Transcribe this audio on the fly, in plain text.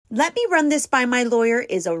Let me run this by my lawyer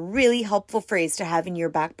is a really helpful phrase to have in your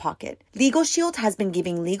back pocket. Legal Shield has been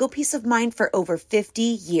giving legal peace of mind for over 50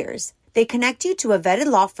 years. They connect you to a vetted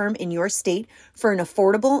law firm in your state for an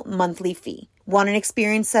affordable monthly fee. Want an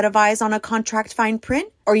experienced set of eyes on a contract fine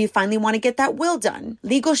print? Or you finally want to get that will done?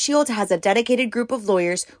 Legal Shield has a dedicated group of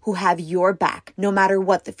lawyers who have your back, no matter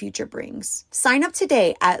what the future brings. Sign up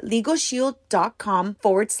today at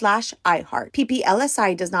LegalShield.com/iHeart.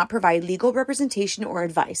 PPLSI does not provide legal representation or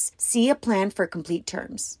advice. See a plan for complete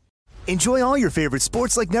terms. Enjoy all your favorite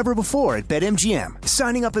sports like never before at BetMGM.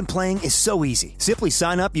 Signing up and playing is so easy. Simply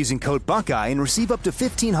sign up using code Buckeye and receive up to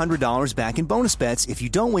 $1,500 back in bonus bets if you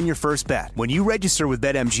don't win your first bet. When you register with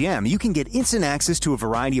BetMGM, you can get instant access to a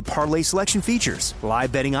variety of parlay selection features,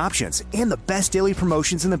 live betting options, and the best daily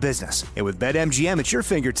promotions in the business. And with BetMGM at your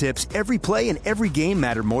fingertips, every play and every game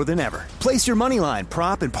matter more than ever. Place your moneyline,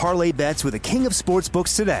 prop, and parlay bets with the king of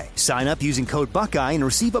sportsbooks today. Sign up using code Buckeye and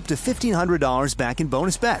receive up to $1,500 back in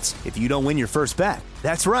bonus bets if you don't win your first bet.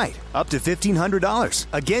 That's right, up to $1,500.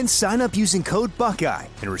 Again, sign up using code Buckeye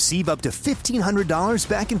and receive up to $1,500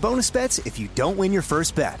 back in bonus bets if you don't win your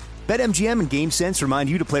first bet. BetMGM and GameSense remind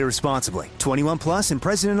you to play responsibly. 21 plus and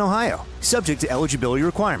present in Ohio. Subject to eligibility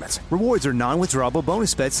requirements. Rewards are non-withdrawable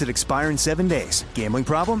bonus bets that expire in 7 days. Gambling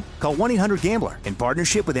problem? Call 1-800-GAMBLER in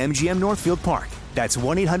partnership with MGM Northfield Park. That's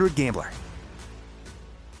 1-800-GAMBLER.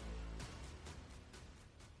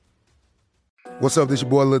 What's up, this your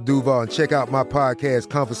boy Lil Duval, and check out my podcast,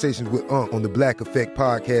 Conversations with Unc, on the Black Effect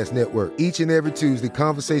Podcast Network. Each and every Tuesday,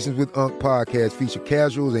 Conversations with Unc podcast feature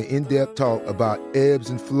casual and in-depth talk about ebbs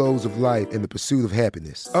and flows of life and the pursuit of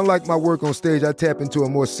happiness. Unlike my work on stage, I tap into a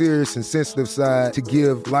more serious and sensitive side to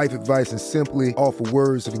give life advice and simply offer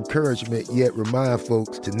words of encouragement, yet remind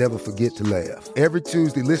folks to never forget to laugh. Every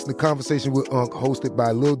Tuesday, listen to Conversation with Unc, hosted by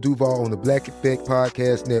Lil Duval on the Black Effect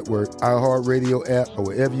Podcast Network, iHeartRadio app, or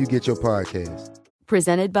wherever you get your podcasts.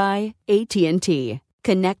 Presented by AT&T.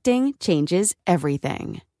 Connecting changes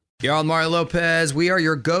everything. You're on Mario Lopez. We are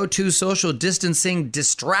your go-to social distancing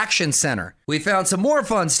distraction center. We found some more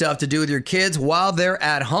fun stuff to do with your kids while they're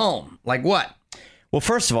at home. Like what? Well,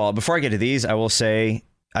 first of all, before I get to these, I will say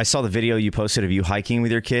I saw the video you posted of you hiking with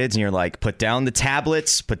your kids, and you're like, put down the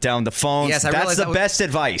tablets, put down the phones. Yes, that's the best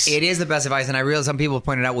advice. It is the best advice, and I realize some people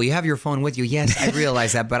pointed out, well, you have your phone with you. Yes, I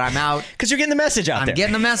realize that, but I'm out. Because you're getting the message out there. I'm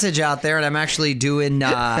getting the message out there, and I'm actually doing,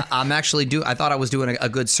 I thought I was doing a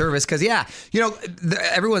good service, because, yeah, you know,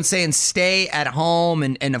 everyone's saying stay at home,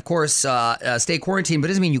 and of course, stay quarantined, but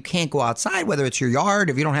it doesn't mean you can't go outside, whether it's your yard,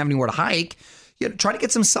 if you don't have anywhere to hike. You know, try to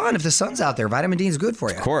get some sun if the sun's out there. Vitamin D is good for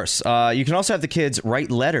you. Of course. You can also have the kids write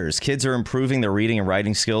letters. Kids are improving their reading and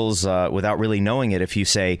writing skills without really knowing it if you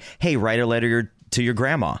say, hey, write a letter to your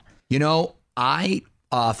grandma. You know, I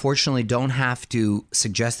fortunately don't have to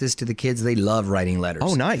suggest this to the kids. They love writing letters.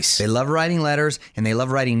 Oh, nice. They love writing letters, and they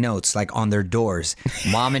love writing notes, like on their doors.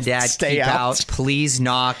 Mom and Dad, keep out. Please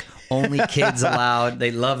knock. Only kids allowed. They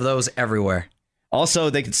love those everywhere. Also,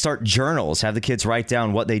 they could start journals, have the kids write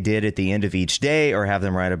down what they did at the end of each day, or have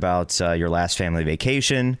them write about your last family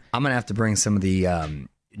vacation. I'm going to have to bring some of the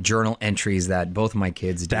journal entries that both of my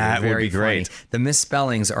kids do. That would be great. Funny. The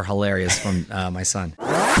misspellings are hilarious from my son.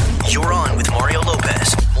 You're on with Mario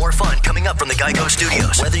Lopez. More fun coming up from the Geico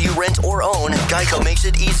Studios. Whether you rent or own, Geico makes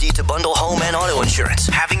it easy to bundle home and auto insurance.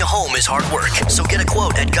 Having a home is hard work, so get a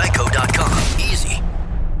quote at geico.com. Easy.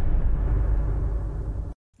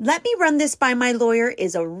 Let me run this by my lawyer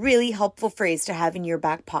is a really helpful phrase to have in your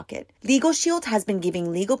back pocket. Legal Shield has been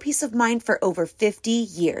giving legal peace of mind for over 50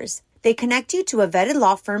 years. They connect you to a vetted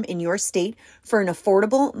law firm in your state for an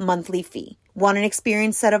affordable monthly fee. Want an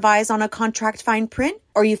experienced set of eyes on a contract fine print?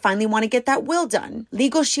 Or you finally want to get that will done?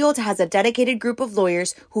 Legal Shield has a dedicated group of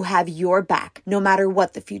lawyers who have your back, no matter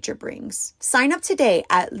what the future brings. Sign up today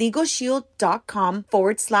at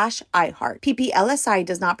LegalShield.com/iHeart. PPLSI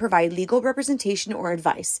does not provide legal representation or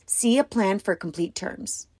advice. See a plan for complete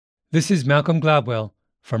terms. This is Malcolm Gladwell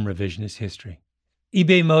from Revisionist History.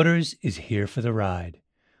 eBay Motors is here for the ride.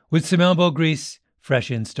 With some elbow grease,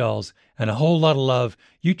 fresh installs, and a whole lot of love,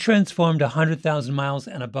 you transformed 100,000 miles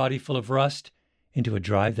and a body full of rust into a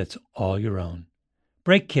drive that's all your own.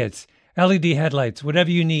 Brake kits, LED headlights,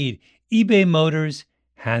 whatever you need, eBay Motors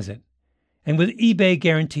has it. And with eBay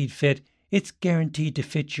Guaranteed Fit, it's guaranteed to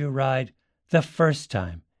fit your ride the first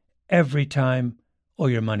time, every time, or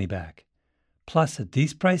your money back. Plus, at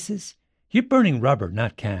these prices, you're burning rubber,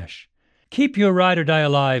 not cash. Keep your ride or die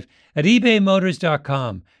alive at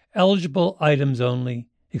ebaymotors.com. Eligible items only.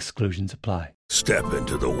 Exclusions apply. Step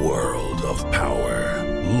into the world of power,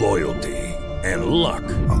 loyalty, and luck.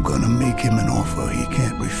 I'm going to make him an offer he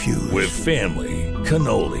can't refuse. With family,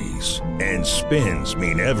 cannolis, and spins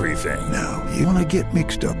mean everything. Now, you want to get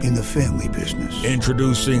mixed up in the family business.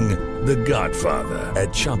 Introducing The Godfather at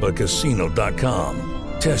ChumbaCasino.com.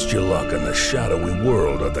 Test your luck in the shadowy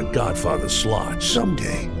world of The Godfather slot.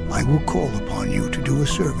 Someday, I will call upon you to do a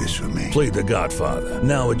service for me. Play The Godfather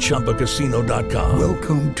now at ChumbaCasino.com.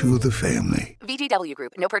 Welcome to the family. VGW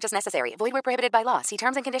Group. No purchase necessary. Void where prohibited by law. See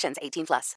terms and conditions. 18+.